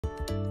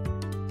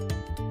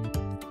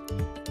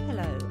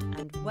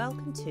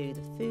Welcome to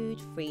the Food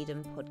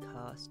Freedom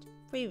Podcast,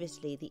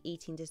 previously the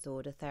Eating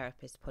Disorder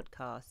Therapist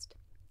podcast.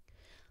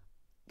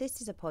 This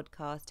is a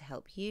podcast to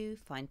help you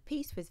find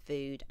peace with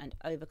food and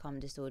overcome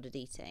disordered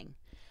eating.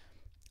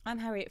 I'm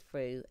Harriet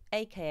Frew,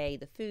 aka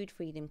the Food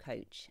Freedom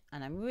Coach,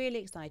 and I'm really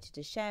excited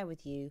to share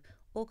with you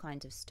all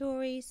kinds of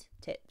stories,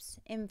 tips,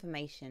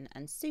 information,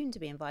 and soon to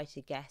be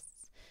invited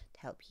guests to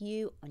help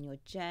you on your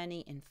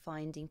journey in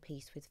finding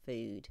peace with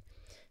food.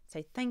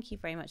 So thank you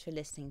very much for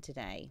listening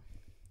today.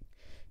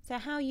 So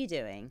how are you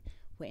doing?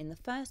 We're in the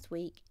first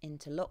week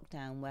into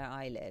lockdown where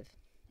I live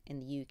in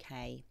the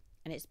UK,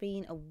 and it's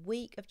been a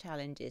week of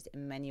challenges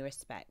in many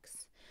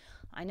respects.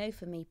 I know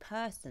for me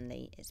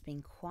personally, it's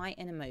been quite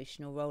an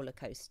emotional roller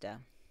coaster.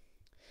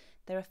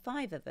 There are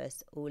 5 of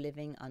us all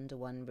living under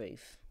one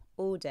roof,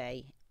 all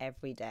day,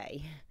 every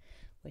day.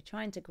 We're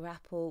trying to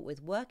grapple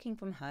with working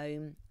from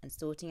home and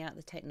sorting out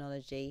the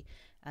technology,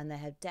 and there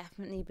have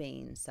definitely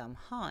been some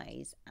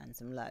highs and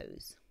some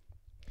lows.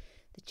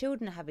 The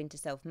children are having to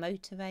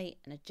self-motivate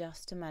and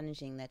adjust to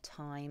managing their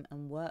time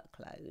and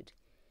workload.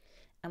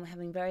 And we're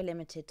having very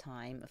limited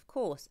time, of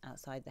course,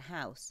 outside the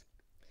house.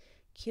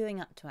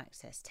 Queuing up to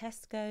access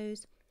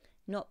Tesco's,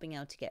 not being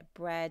able to get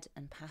bread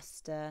and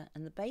pasta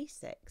and the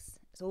basics.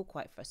 It's all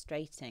quite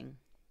frustrating.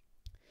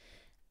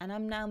 And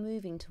I'm now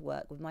moving to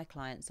work with my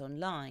clients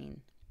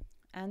online.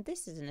 And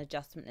this is an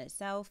adjustment in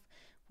itself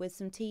with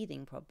some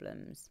teething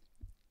problems.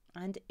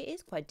 And it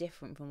is quite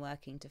different from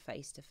working to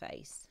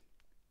face.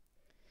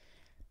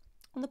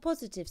 On the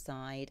positive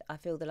side, I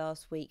feel the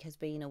last week has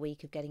been a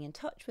week of getting in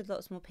touch with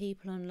lots more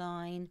people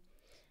online,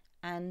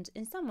 and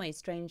in some ways,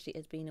 strangely,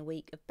 it's been a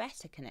week of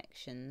better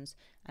connections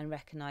and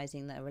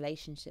recognising the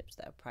relationships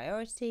that are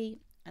priority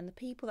and the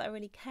people that I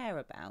really care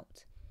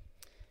about.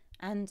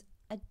 And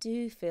I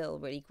do feel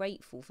really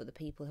grateful for the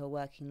people who are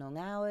working long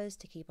hours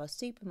to keep our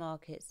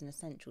supermarkets and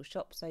essential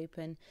shops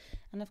open,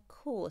 and of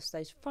course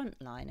those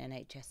frontline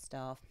NHS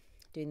staff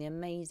doing the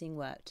amazing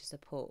work to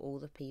support all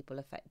the people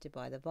affected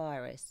by the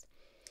virus.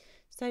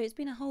 So it's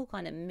been a whole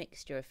kind of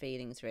mixture of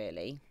feelings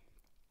really,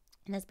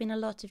 and there's been a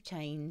lot of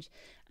change,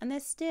 and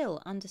there's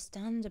still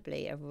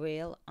understandably a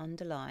real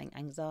underlying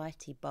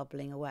anxiety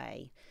bubbling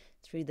away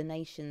through the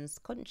nation's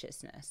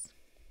consciousness.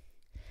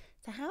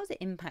 So how's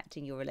it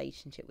impacting your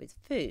relationship with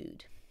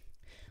food?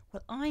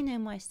 Well, I know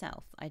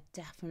myself, I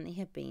definitely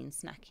have been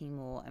snacking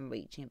more and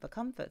reaching for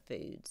comfort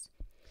foods.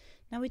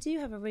 Now we do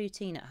have a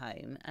routine at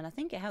home, and I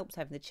think it helps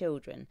having the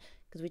children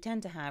because we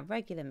tend to have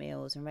regular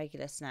meals and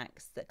regular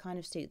snacks that kind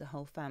of suit the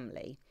whole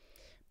family.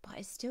 But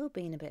it's still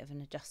been a bit of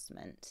an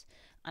adjustment,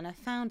 and I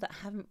found that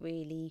I haven't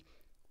really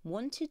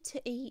wanted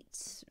to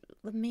eat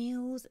the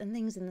meals and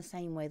things in the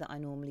same way that I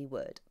normally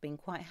would. I've been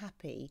quite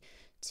happy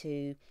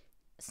to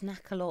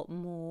snack a lot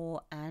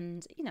more,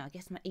 and I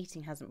guess my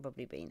eating hasn't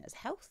probably been as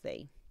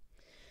healthy.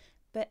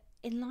 But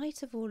in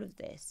light of all of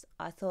this,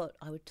 I thought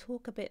I would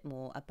talk a bit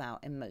more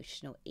about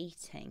emotional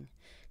eating,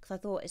 because I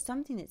thought it's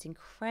something that's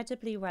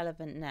incredibly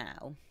relevant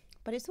now,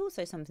 but it's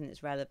also something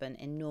that's relevant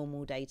in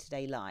normal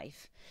day-to-day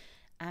life.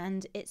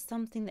 And it's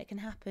something that can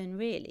happen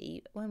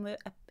really when we're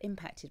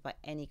impacted by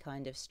any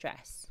kind of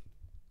stress.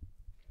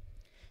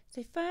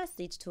 So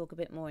firstly, to talk a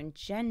bit more in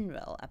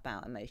general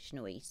about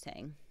emotional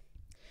eating.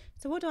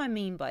 So what do I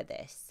mean by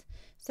this?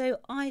 So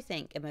I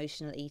think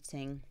emotional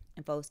eating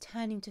involves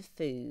turning to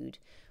food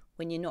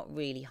when you're not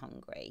really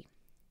hungry.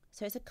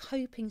 So it's a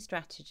coping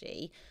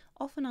strategy,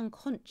 often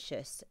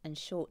unconscious and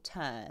short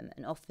term,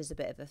 and offers a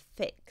bit of a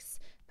fix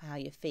for how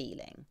you're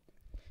feeling.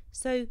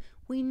 So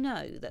we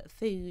know that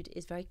food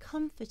is very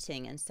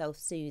comforting and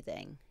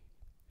self-soothing.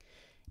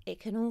 It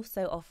can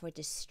also offer a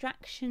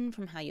distraction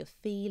from how you're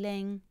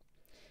feeling,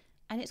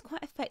 and it's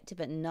quite effective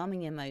at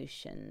numbing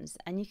emotions,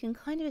 and you can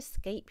kind of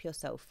escape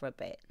yourself for a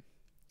bit.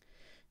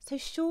 So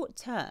short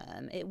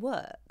term, it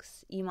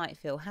works. You might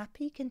feel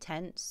happy,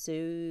 content,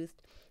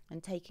 soothed,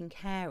 and taken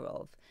care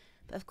of.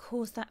 But of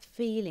course, that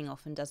feeling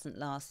often doesn't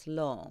last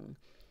long.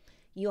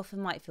 You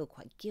often might feel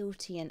quite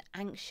guilty and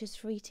anxious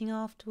for eating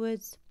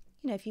afterwards.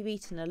 If you've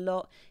eaten a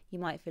lot, you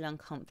might feel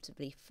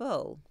uncomfortably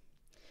full.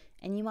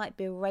 And you might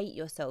berate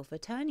yourself for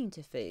turning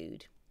to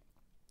food.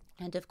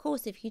 And of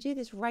course, if you do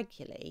this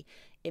regularly,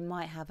 it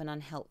might have an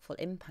unhelpful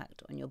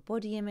impact on your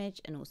body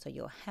image and also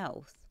your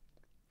health.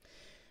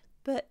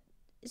 But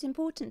it's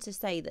important to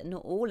say that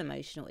not all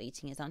emotional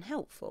eating is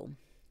unhelpful.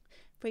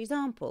 For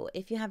example,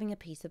 if you're having a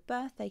piece of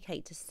birthday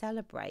cake to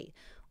celebrate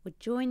or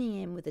joining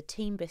in with the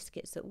team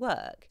biscuits at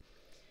work,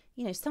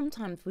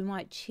 sometimes we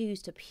might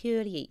choose to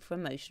purely eat for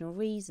emotional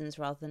reasons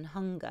rather than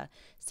hunger,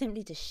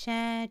 simply to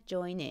share,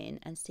 join in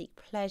and seek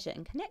pleasure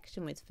and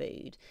connection with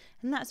food,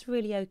 and that's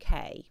really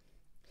okay.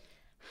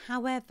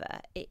 However,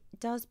 it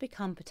does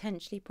become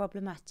potentially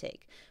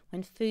problematic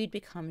when food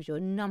becomes your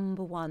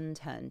number one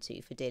turn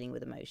to for dealing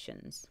with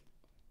emotions.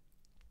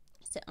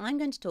 So I'm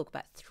going to talk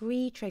about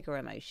 3 trigger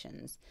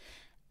emotions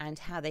and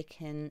how they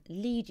can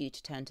lead you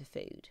to turn to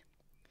food.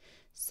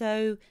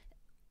 So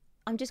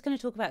I'm just going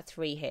to talk about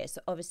 3 here.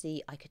 So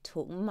obviously I could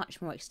talk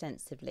much more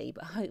extensively,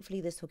 but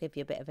hopefully this will give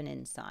you a bit of an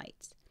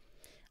insight.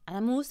 And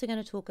I'm also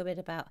going to talk a bit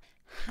about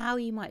how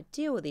you might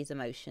deal with these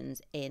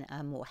emotions in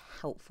a more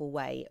helpful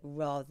way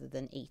rather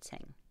than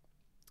eating.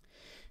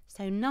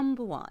 So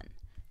number 1,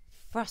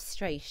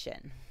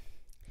 frustration.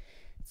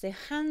 So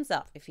hands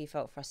up if you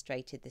felt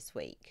frustrated this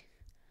week.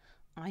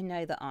 I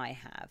know that I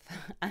have,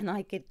 and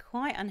I could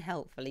quite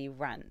unhelpfully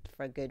rant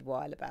for a good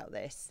while about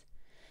this.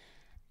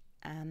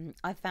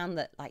 I found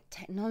that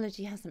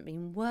technology hasn't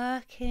been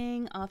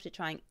working after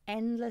trying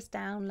endless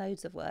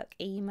downloads of work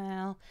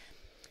email.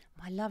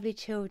 My lovely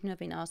children have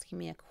been asking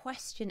me a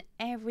question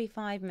every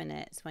 5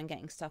 minutes when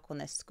getting stuck on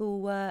their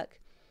schoolwork.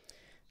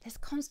 There's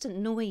constant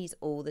noise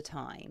all the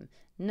time,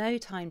 no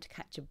time to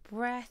catch a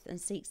breath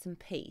and seek some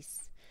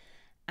peace.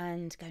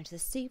 And going to the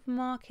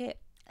supermarket,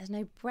 there's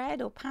no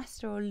bread or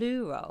pasta or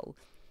loo roll.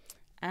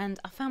 And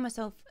I found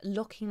myself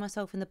locking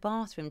myself in the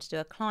bathroom to do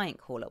a client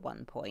call at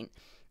one point,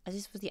 as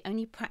this was the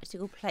only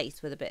practical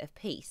place with a bit of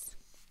peace.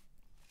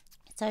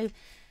 So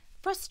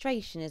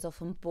frustration is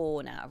often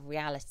born out of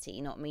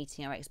reality not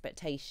meeting our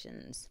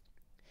expectations.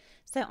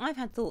 So I've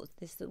had thoughts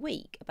this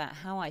week about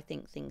how I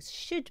think things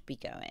should be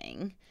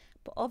going,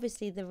 but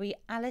obviously the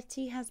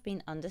reality has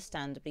been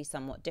understandably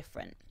somewhat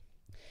different.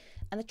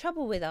 And the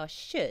trouble with our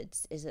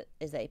shoulds is that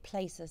they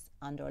place us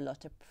under a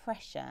lot of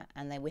pressure,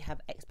 and then we have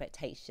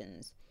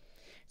expectations.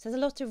 So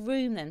there's a lot of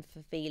room then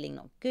for feeling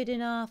not good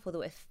enough or that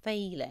we're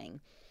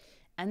failing.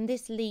 And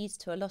this leads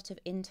to a lot of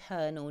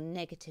internal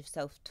negative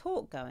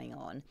self-talk going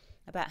on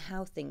about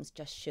how things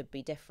just should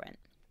be different.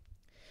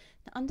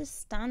 Now,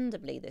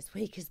 understandably, this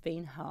week has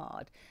been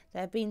hard.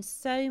 There have been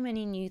so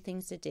many new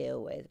things to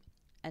deal with.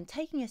 And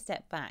taking a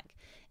step back,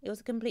 it was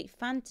a complete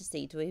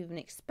fantasy to have even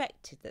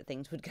expected that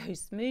things would go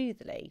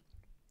smoothly.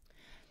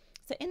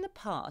 So in the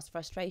past,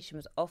 frustration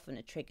was often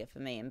a trigger for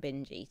me in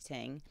binge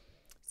eating.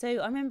 So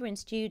I remember in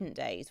student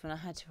days when I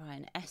had to write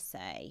an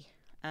essay,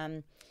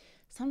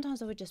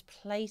 sometimes I would just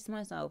place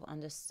myself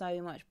under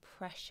so much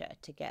pressure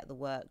to get the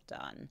work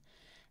done.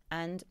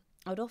 And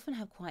I would often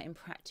have quite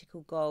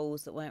impractical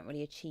goals that weren't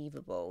really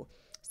achievable.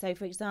 So,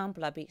 for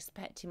example, I'd be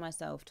expecting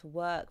myself to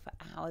work for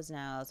hours and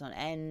hours on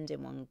end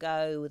in one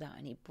go without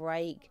any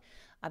break.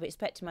 I'd be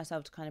expecting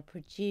myself to kind of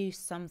produce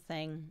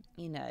something,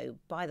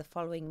 by the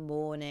following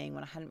morning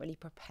when I hadn't really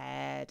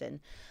prepared.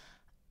 And,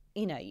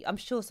 I'm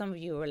sure some of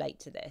you will relate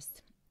to this.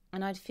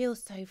 And I'd feel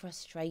so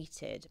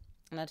frustrated,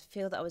 and I'd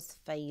feel that I was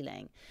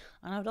failing.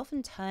 And I would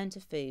often turn to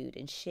food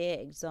in sheer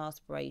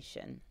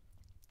exasperation,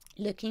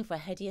 looking for a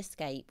heady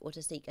escape or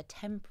to seek a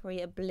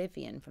temporary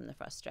oblivion from the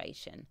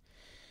frustration.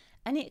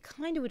 And it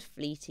kind of would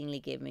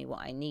fleetingly give me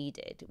what I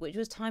needed, which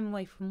was time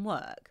away from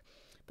work.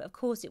 But of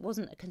course, it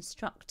wasn't a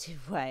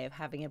constructive way of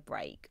having a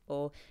break,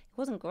 or it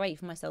wasn't great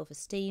for my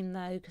self-esteem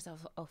though, because I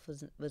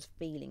often was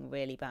feeling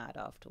really bad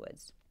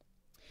afterwards.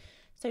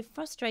 So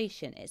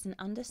frustration is an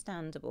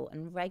understandable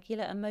and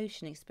regular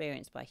emotion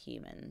experienced by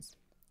humans.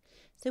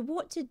 So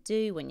what to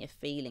do when you're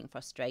feeling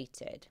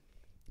frustrated?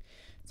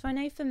 So I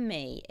know for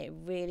me, it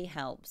really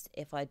helps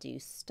if I do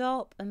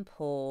stop and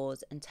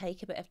pause and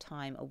take a bit of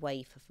time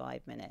away for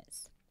 5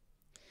 minutes.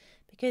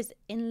 Because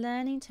in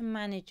learning to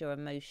manage your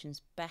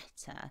emotions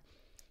better,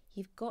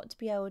 you've got to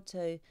be able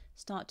to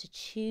start to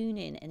tune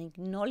in and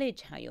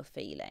acknowledge how you're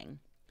feeling.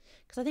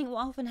 Because I think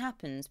what often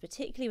happens,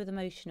 particularly with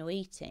emotional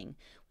eating,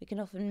 we can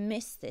often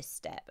miss this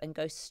step and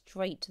go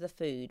straight to the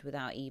food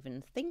without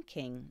even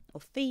thinking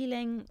or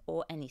feeling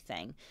or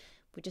anything.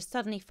 We just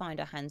suddenly find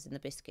our hands in the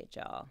biscuit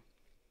jar.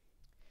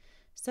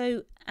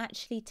 So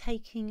actually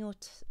taking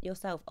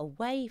yourself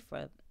away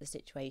from the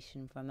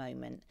situation for a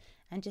moment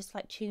and just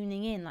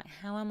tuning in,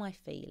 how am I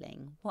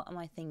feeling? What am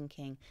I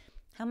thinking?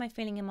 How am I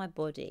feeling in my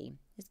body?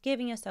 Just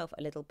giving yourself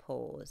a little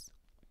pause.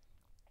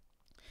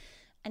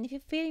 And if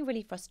you're feeling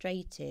really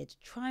frustrated,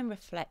 try and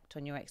reflect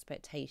on your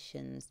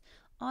expectations.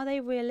 Are they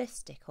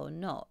realistic or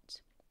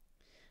not?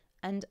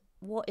 And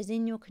what is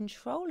in your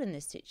control in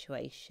this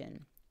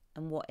situation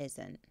and what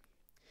isn't?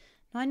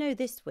 Now, I know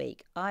this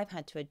week I've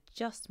had to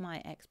adjust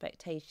my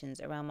expectations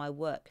around my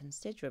work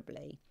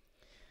considerably.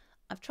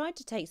 I've tried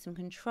to take some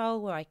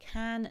control where I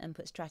can and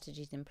put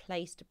strategies in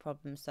place to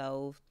problem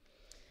solve.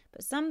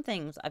 But some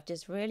things I've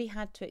just really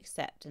had to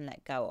accept and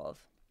let go of.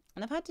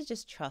 And I've had to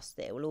just trust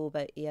that it will all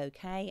be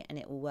okay and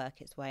it will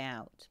work its way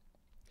out.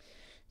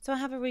 So I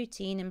have a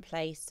routine in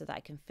place so that I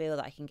can feel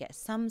that I can get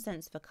some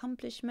sense of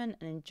accomplishment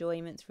and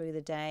enjoyment through the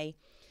day.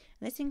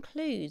 And this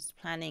includes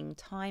planning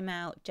time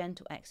out,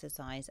 gentle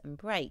exercise and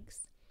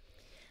breaks.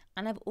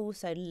 And I've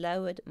also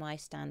lowered my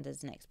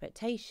standards and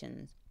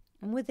expectations.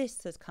 And with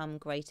this has come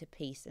greater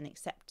peace and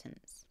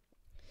acceptance.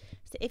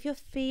 So if you're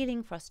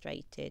feeling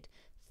frustrated,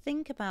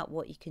 think about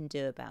what you can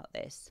do about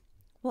this.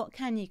 What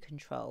can you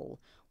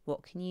control?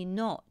 What can you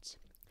not?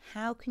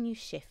 How can you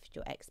shift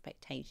your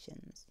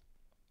expectations?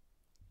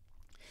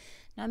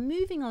 Now,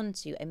 moving on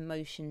to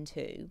emotion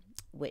 2,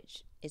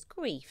 which is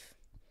grief.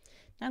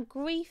 Now,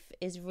 grief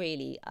is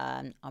really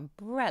an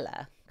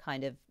umbrella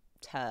kind of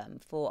term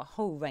for a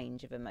whole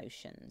range of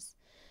emotions.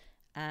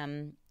 But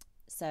I'm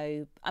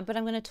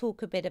going to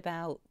talk a bit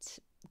about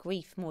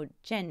grief more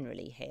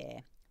generally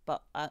here.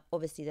 But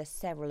obviously, there's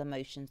several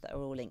emotions that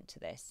are all linked to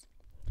this.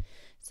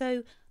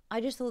 So I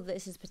just thought that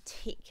this is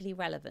particularly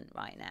relevant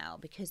right now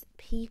because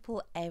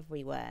people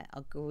everywhere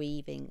are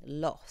grieving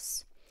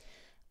loss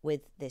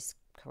with this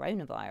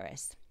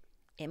coronavirus.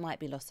 It might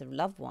be loss of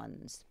loved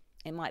ones.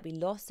 It might be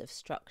loss of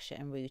structure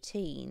and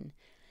routine.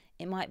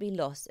 It might be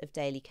loss of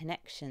daily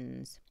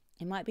connections.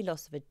 It might be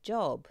loss of a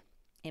job.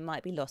 It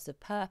might be loss of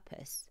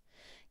purpose.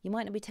 You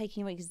might not be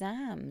taking your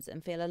exams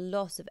and feel a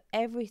loss of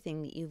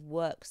everything that you've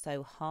worked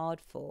so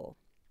hard for.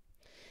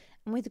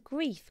 And with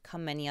grief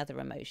come many other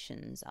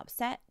emotions: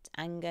 upset,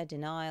 anger,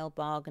 denial,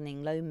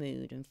 bargaining, low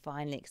mood, and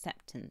finally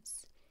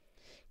acceptance.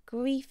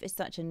 Grief is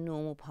such a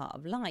normal part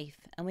of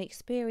life, and we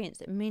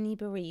experience many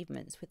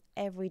bereavements with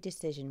every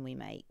decision we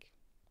make.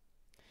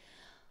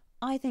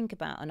 I think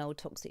about an old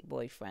toxic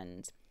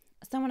boyfriend,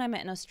 someone I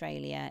met in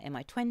Australia in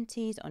my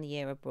 20s on a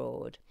year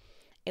abroad.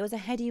 It was a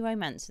heady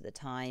romance at the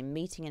time,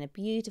 meeting in a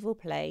beautiful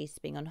place,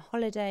 being on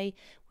holiday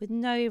with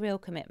no real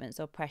commitments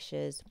or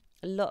pressures,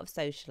 a lot of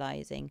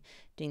socialising,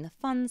 doing the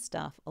fun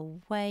stuff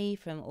away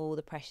from all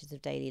the pressures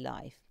of daily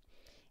life.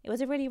 It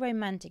was a really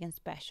romantic and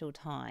special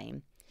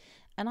time,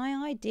 and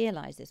I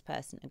idealised this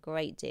person a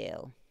great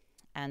deal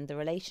and the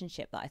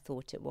relationship that I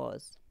thought it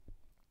was.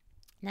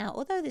 Now,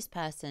 although this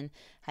person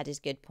had his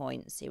good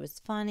points, he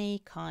was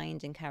funny,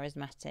 kind and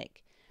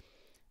charismatic,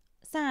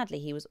 sadly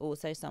he was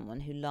also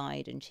someone who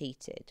lied and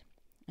cheated,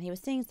 and he was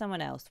seeing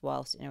someone else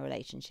whilst in a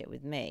relationship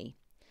with me,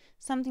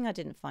 something I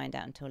didn't find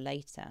out until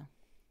later.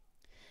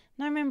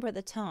 And I remember at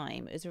the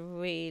time it was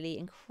really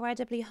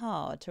incredibly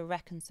hard to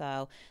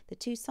reconcile the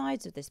two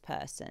sides of this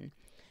person,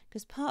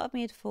 because part of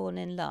me had fallen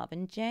in love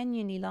and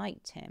genuinely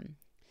liked him,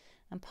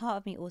 and part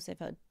of me also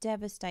felt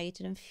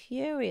devastated and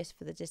furious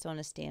for the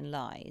dishonesty and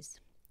lies.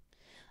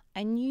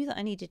 I knew that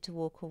I needed to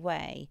walk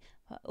away,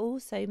 but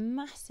also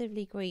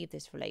massively grieved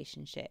this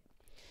relationship,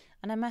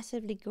 and I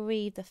massively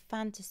grieved the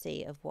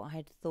fantasy of what I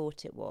had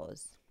thought it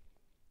was.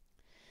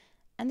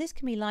 And this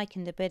can be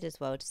likened a bit as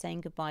well to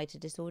saying goodbye to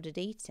disordered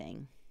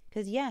eating,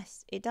 because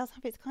yes, it does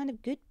have its kind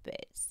of good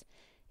bits.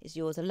 It's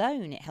yours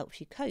alone, it helps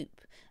you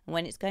cope, and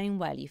when it's going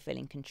well you feel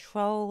in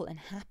control and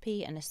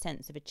happy and a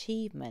sense of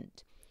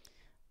achievement.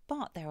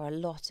 But there are a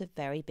lot of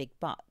very big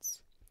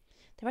buts.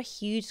 There are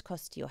huge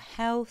costs to your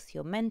health,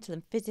 your mental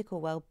and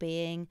physical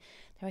well-being.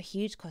 There are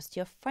huge costs to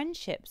your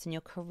friendships and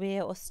your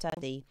career or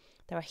study.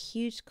 There are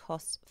huge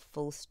costs,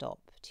 full stop,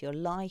 to your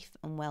life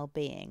and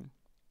well-being.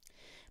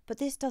 But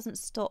this doesn't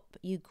stop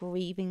you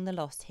grieving the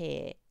loss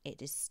here.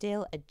 It is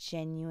still a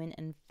genuine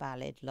and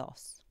valid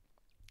loss.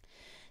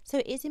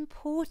 So it's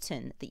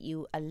important that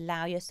you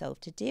allow yourself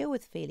to deal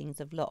with feelings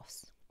of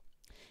loss.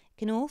 It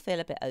can all feel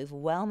a bit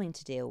overwhelming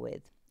to deal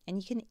with, and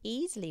you can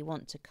easily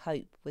want to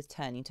cope with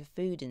turning to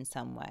food in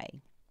some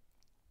way.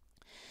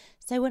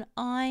 So when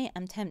I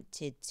am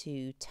tempted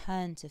to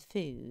turn to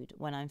food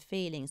when I'm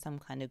feeling some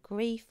kind of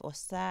grief or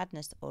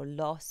sadness or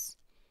loss,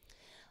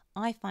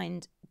 I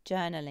find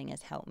journaling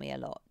has helped me a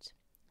lot,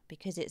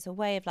 because it's a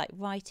way of like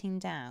writing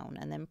down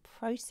and then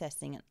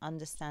processing and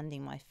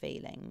understanding my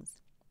feelings.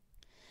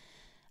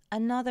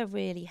 Another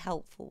really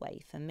helpful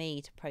way for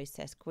me to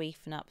process grief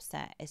and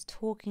upset is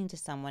talking to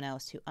someone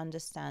else who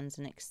understands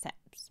and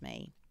accepts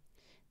me.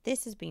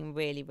 This has been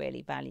really,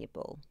 really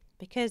valuable,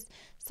 because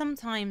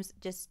sometimes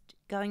just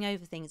going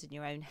over things in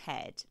your own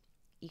head,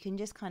 you can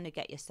just kind of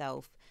get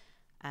yourself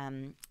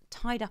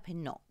tied up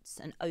in knots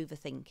and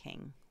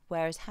overthinking,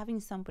 whereas having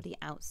somebody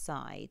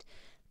outside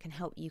can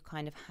help you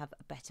kind of have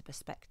a better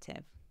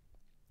perspective.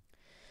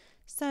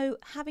 So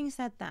having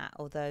said that,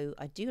 although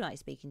I do like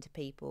speaking to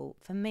people,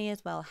 for me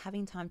as well,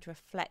 having time to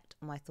reflect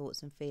on my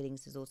thoughts and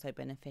feelings is also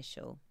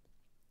beneficial.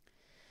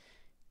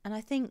 And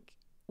I think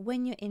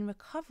when you're in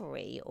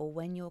recovery or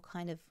when you're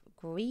kind of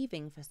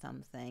grieving for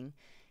something,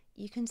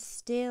 you can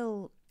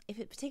still,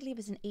 particularly if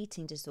it's an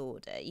eating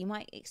disorder, you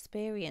might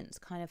experience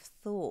kind of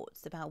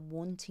thoughts about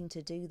wanting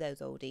to do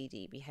those old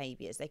ED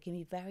behaviours. They can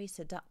be very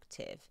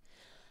seductive.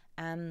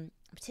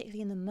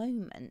 Particularly in the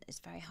moment, it's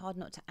very hard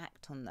not to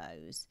act on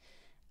those.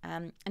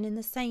 And in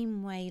the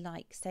same way,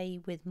 like say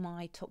with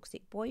my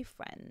toxic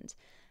boyfriend,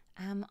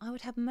 I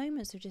would have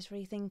moments of just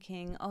really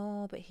thinking,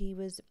 oh, but he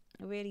was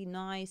really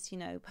nice,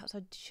 perhaps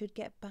I should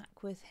get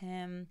back with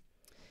him.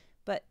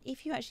 But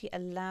if you actually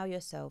allow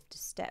yourself to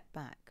step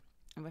back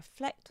and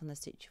reflect on the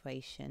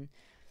situation,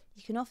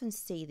 you can often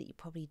see that you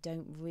probably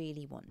don't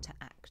really want to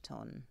act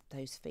on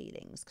those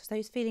feelings, because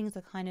those feelings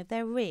are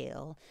they're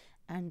real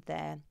and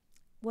they're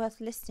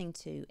worth listening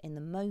to in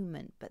the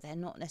moment, but they're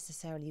not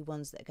necessarily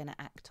ones that are going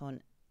to act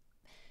on,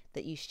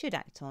 that you should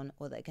act on,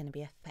 or that are going to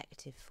be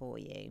effective for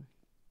you.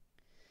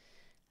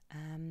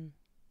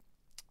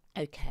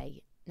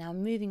 Okay, now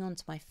moving on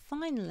to my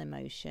final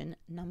emotion,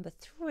 number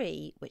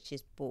 3, which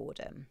is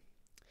boredom.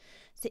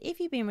 So if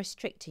you've been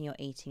restricting your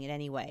eating in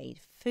any way,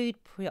 food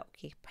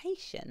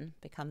preoccupation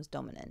becomes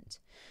dominant.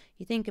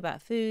 You think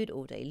about food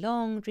all day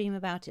long, dream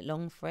about it,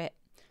 long for it,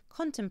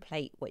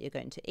 contemplate what you're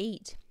going to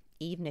eat,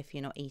 even if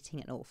you're not eating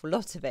an awful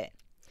lot of it.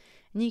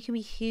 And you can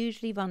be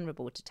hugely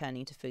vulnerable to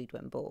turning to food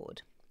when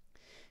bored.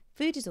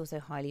 Food is also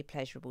highly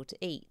pleasurable to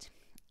eat.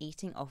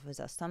 eating offers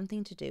us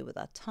something to do with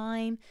our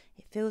time,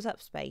 it fills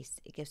up space,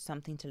 it gives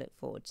something to look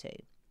forward to.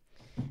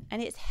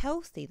 And it's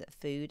healthy that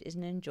food is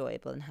an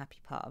enjoyable and happy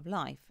part of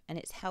life, and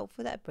it's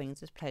helpful that it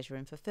brings us pleasure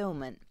and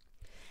fulfillment.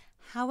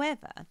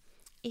 However,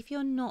 if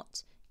you're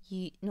not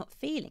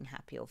feeling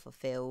happy or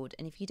fulfilled,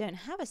 and if you don't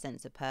have a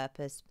sense of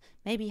purpose,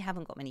 maybe you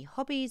haven't got many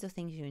hobbies or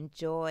things you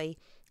enjoy,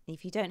 and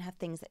if you don't have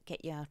things that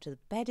get you out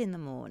of bed in the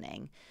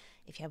morning,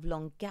 if you have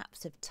long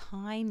gaps of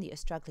time that you're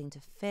struggling to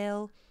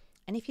fill,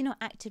 and if you're not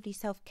actively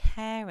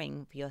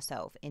self-caring for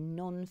yourself in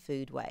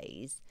non-food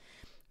ways,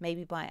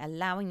 maybe by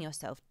allowing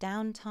yourself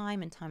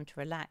downtime and time to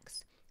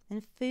relax,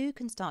 then food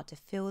can start to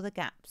fill the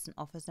gaps and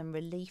offer some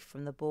relief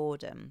from the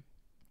boredom.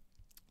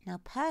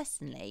 Now,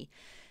 personally,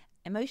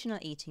 emotional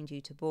eating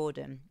due to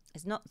boredom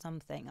is not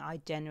something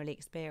I generally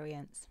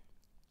experience.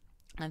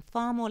 I'm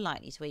far more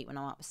likely to eat when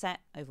I'm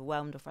upset,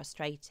 overwhelmed or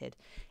frustrated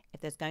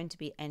if there's going to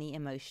be any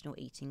emotional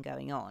eating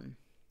going on.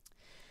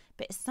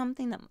 But it's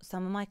something that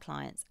some of my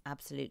clients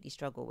absolutely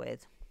struggle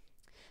with.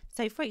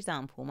 So, for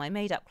example, my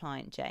made-up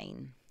client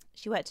Jane,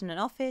 she worked in an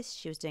office,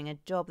 she was doing a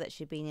job that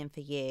she'd been in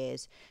for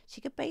years.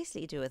 She could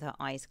basically do with her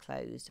eyes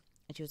closed,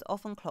 and she was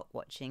often clock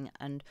watching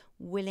and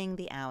willing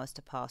the hours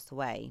to pass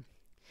away.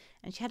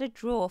 And she had a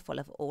drawer full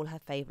of all her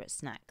favourite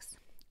snacks.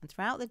 And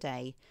throughout the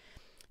day,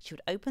 she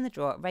would open the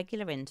drawer at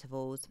regular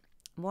intervals,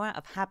 more out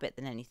of habit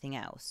than anything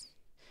else.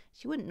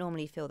 She wouldn't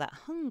normally feel that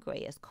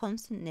hungry, as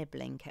constant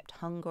nibbling kept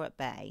hunger at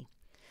bay.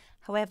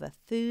 However,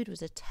 food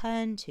was a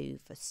turn to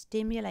for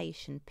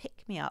stimulation,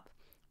 pick-me-up,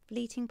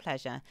 fleeting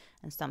pleasure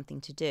and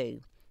something to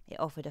do. It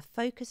offered a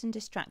focus and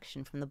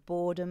distraction from the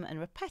boredom and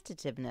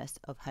repetitiveness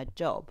of her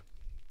job.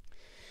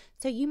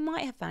 So you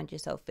might have found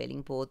yourself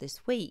feeling bored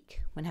this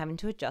week when having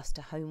to adjust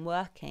to home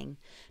working,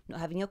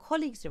 not having your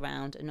colleagues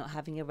around and not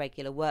having a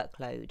regular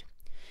workload.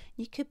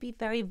 You could be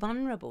very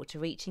vulnerable to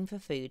reaching for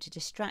food to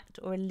distract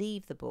or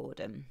relieve the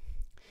boredom.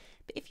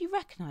 But if you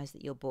recognise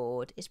that you're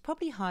bored, it's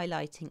probably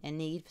highlighting a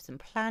need for some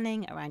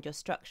planning around your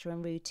structure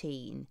and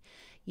routine.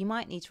 You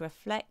might need to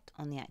reflect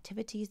on the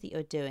activities that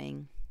you're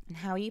doing and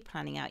how are you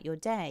planning out your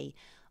day.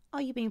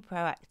 Are you being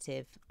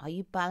proactive? Are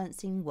you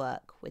balancing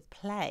work with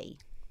play?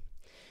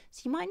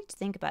 So you might need to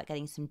think about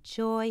getting some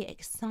joy,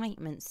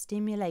 excitement,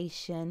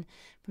 stimulation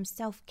from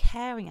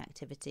self-caring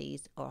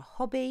activities or a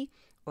hobby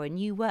or a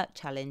new work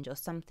challenge or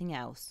something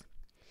else.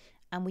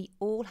 And we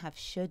all have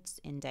shoulds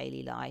in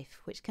daily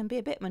life, which can be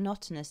a bit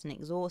monotonous and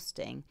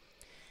exhausting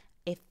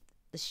if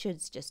the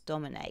shoulds just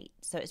dominate.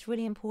 So it's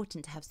really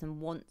important to have some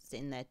wants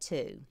in there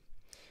too.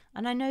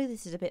 And I know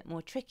this is a bit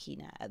more tricky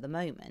now at the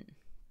moment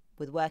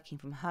with working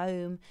from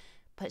home,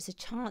 but it's a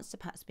chance to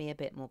perhaps be a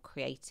bit more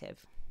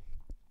creative.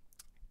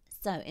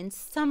 So in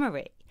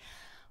summary,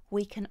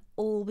 we can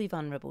all be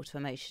vulnerable to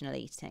emotional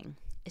eating,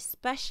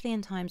 especially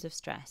in times of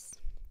stress.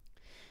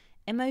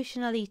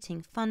 Emotional eating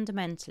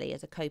fundamentally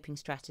is a coping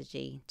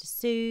strategy to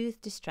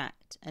soothe,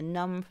 distract and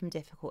numb from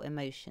difficult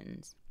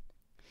emotions.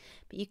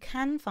 But you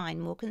can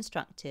find more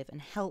constructive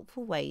and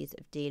helpful ways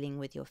of dealing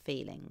with your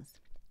feelings.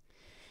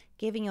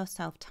 Giving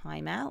yourself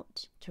time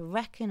out to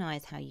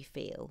recognise how you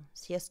feel,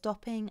 so you're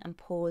stopping and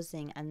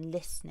pausing and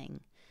listening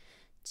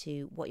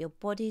to what your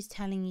body's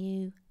telling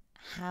you.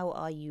 How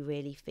are you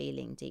really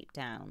feeling deep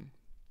down?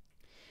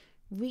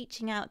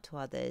 Reaching out to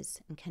others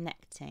and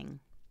connecting.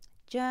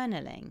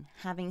 Journaling,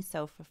 having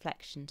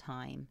self-reflection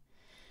time.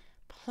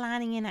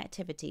 Planning in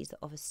activities that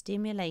offer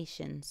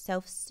stimulation,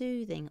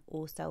 self-soothing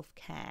or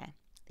self-care.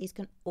 These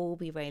can all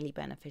be really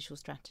beneficial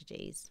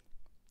strategies.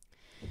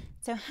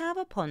 So have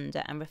a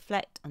ponder and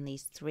reflect on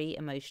these 3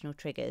 emotional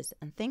triggers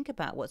and think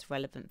about what's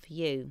relevant for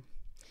you.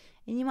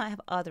 And you might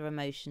have other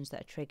emotions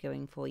that are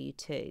triggering for you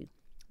too.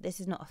 This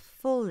is not a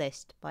full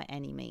list by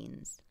any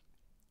means.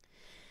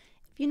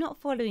 If you're not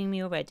following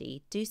me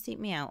already, do seek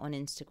me out on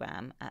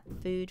Instagram at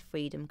Food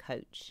Freedom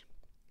Coach.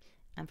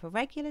 And for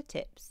regular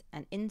tips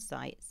and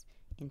insights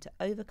into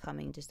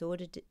overcoming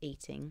disordered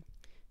eating,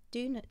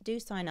 do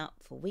sign up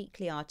for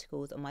weekly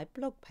articles on my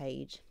blog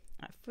page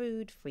at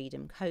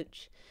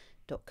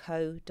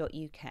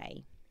foodfreedomcoach.co.uk.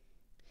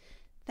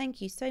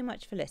 Thank you so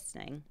much for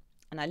listening,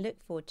 and I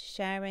look forward to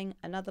sharing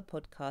another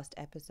podcast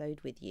episode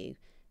with you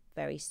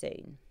very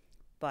soon.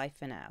 Bye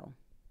for now.